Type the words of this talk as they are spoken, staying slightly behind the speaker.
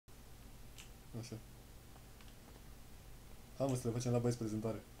Așa. Hai mă, să le facem la băieți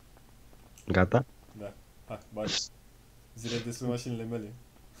prezentare. Gata? Da. Hai, bagi. Zile despre mașinile mele.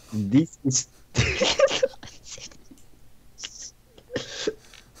 This is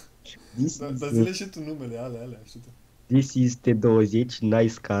this Da, is dar zile și tu numele, alea, știu tu. this is T20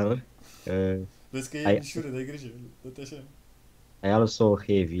 nice car. Vezi că e I în șure, dai grijă. Dă-te așa. I also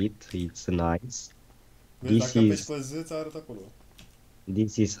have it. It's nice. Vezi, This dacă apeși is pe Z, ți arăt acolo.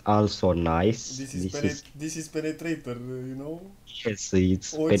 this is also nice. This is This is penetrator, you know? yes,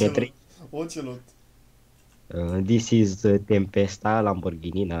 it's Ocelot. penetrate. Ocelot. This is Tempesta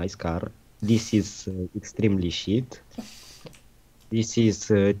Lamborghini nice car. This is extremely shit. This is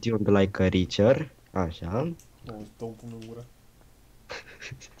tuned like a Richer. Așa. Oh, dau un pumn în gură.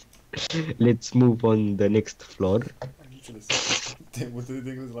 Let's move on the next floor. Am înțeles. Te-ai multe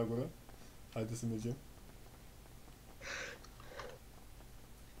de greu la gură? Haide să mergem.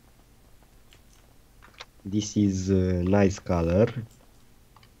 This is nice color.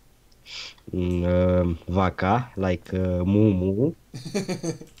 Vaca, like Mumu.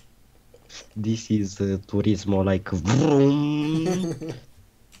 This is Turismo, like vroom.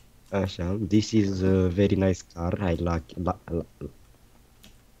 Așa. This is a very nice car. I like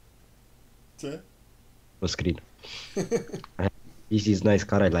Ce? a screen. This is nice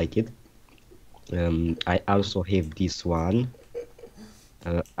car. I like it. I also have this one.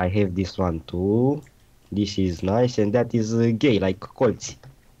 I have this one too. This is nice, and that is gay, like colți.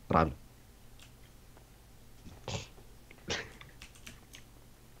 Run.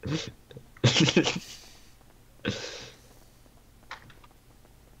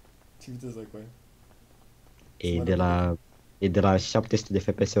 Ce viteză ai cu aia? E de la 700 de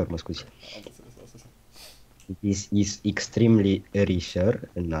FPS-uri, mă scuzi. Am înțeles, lasă așa. This is extremely richer,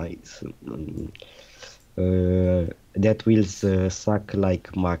 nice. That will suck like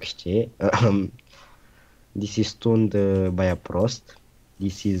Maxce. This is tuned by a prost.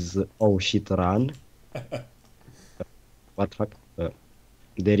 This is oh shit run. What the fuck?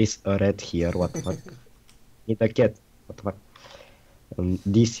 There is a rat here. What the fuck? Need a cat. What the fuck?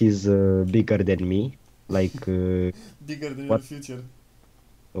 This is bigger than me. Like Bigger than your what? future.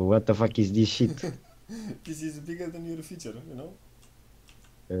 What the fuck is this shit? This is bigger than your future, you know?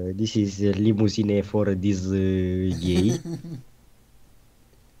 This is a limousine for this gay.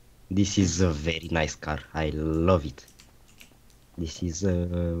 This is a very nice car. I love it. This is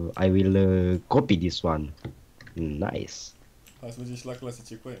I will copy this one. Nice. Hai să mergem și la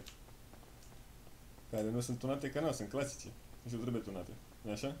clasice cu aia. Care nu sunt tunate ca noi, sunt clasice. Și nu trebuie tunate.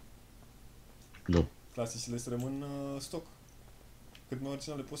 nu așa? Nu. Clasicile să rămân stock. Cât mai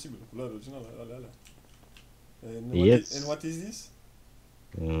originale posibil. Culoare originale, alea. Yes. And what is this?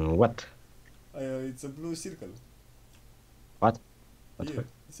 What? It's a blue circle. What? What the Yeah, fuck?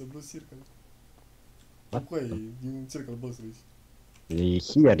 it's a blue circle. What? Cu aia e un circle box aici.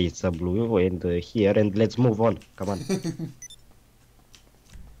 Here it's a blue and here and let's move on. Come on.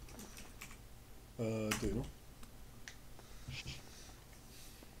 Doi, nu?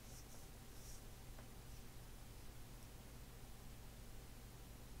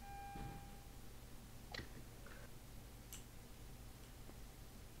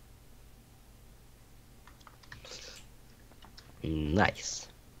 Nice.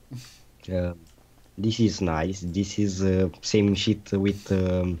 This is nice. This is same shit with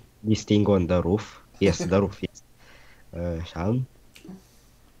this thing on the roof. Yes, the roof. Yes. Așa.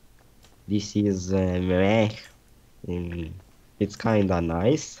 This is meh. It's kinda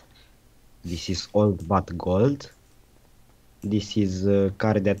nice. This is old but gold. This is a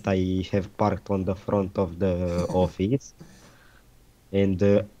car that I have parked on the front of the office. And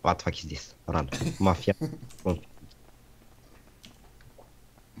what the fuck is this? Run. Mafia.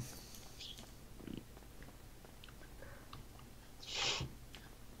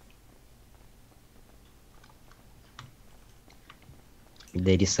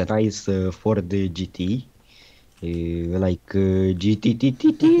 There is a nice Ford GT. Like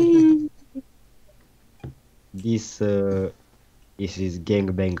GTTTT. This is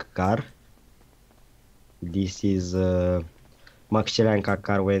gangbang car. This is Max Celanca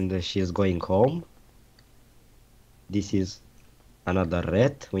car when she is going home. This is another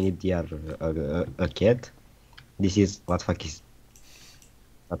rat. We need here a cat. This is what fuck is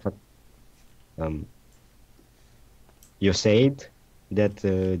what fuck? You said that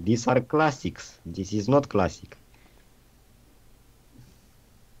these are classics. This is not classic.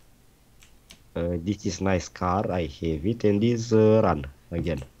 This is nice car. I have it, and this run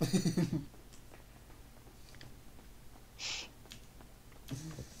again.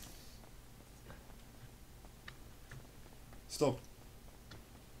 Stop.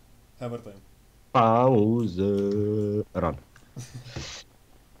 Hammer time. Pauză. Run.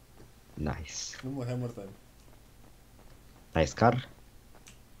 Nice. Nu mă, Hammer Time. Nice car.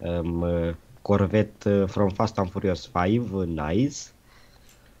 Corvette from Fast and Furious 5. Nice.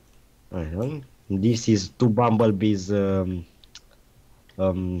 This is two bumblebees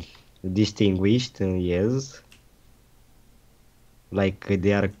distinguished. Yes. Like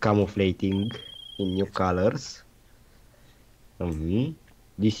they are camouflating in new colors.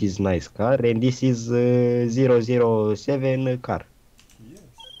 This is nice car, and this is 007 car. Yes.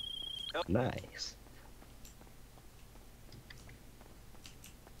 Nice.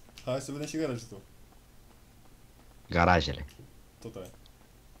 Hai să vedem și garajul tău. Garajele. Tot aia.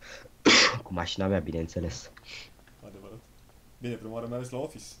 Cu mașina mea, bineînțeles. Adevărat. Bine, prima oară mi-a ales la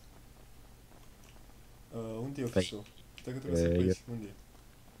office. Unde e office-ul? Stai că trebuie să-l pe aici. Unde e?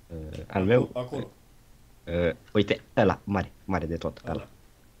 Al meu? Acolo. Uite, ăla, mare de tot. Ala.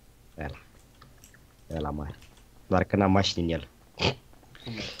 Ăla mare. Doar că n-am mașini în el.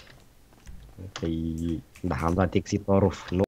 Cum e? Păi, da, am dat exit on roof, nu?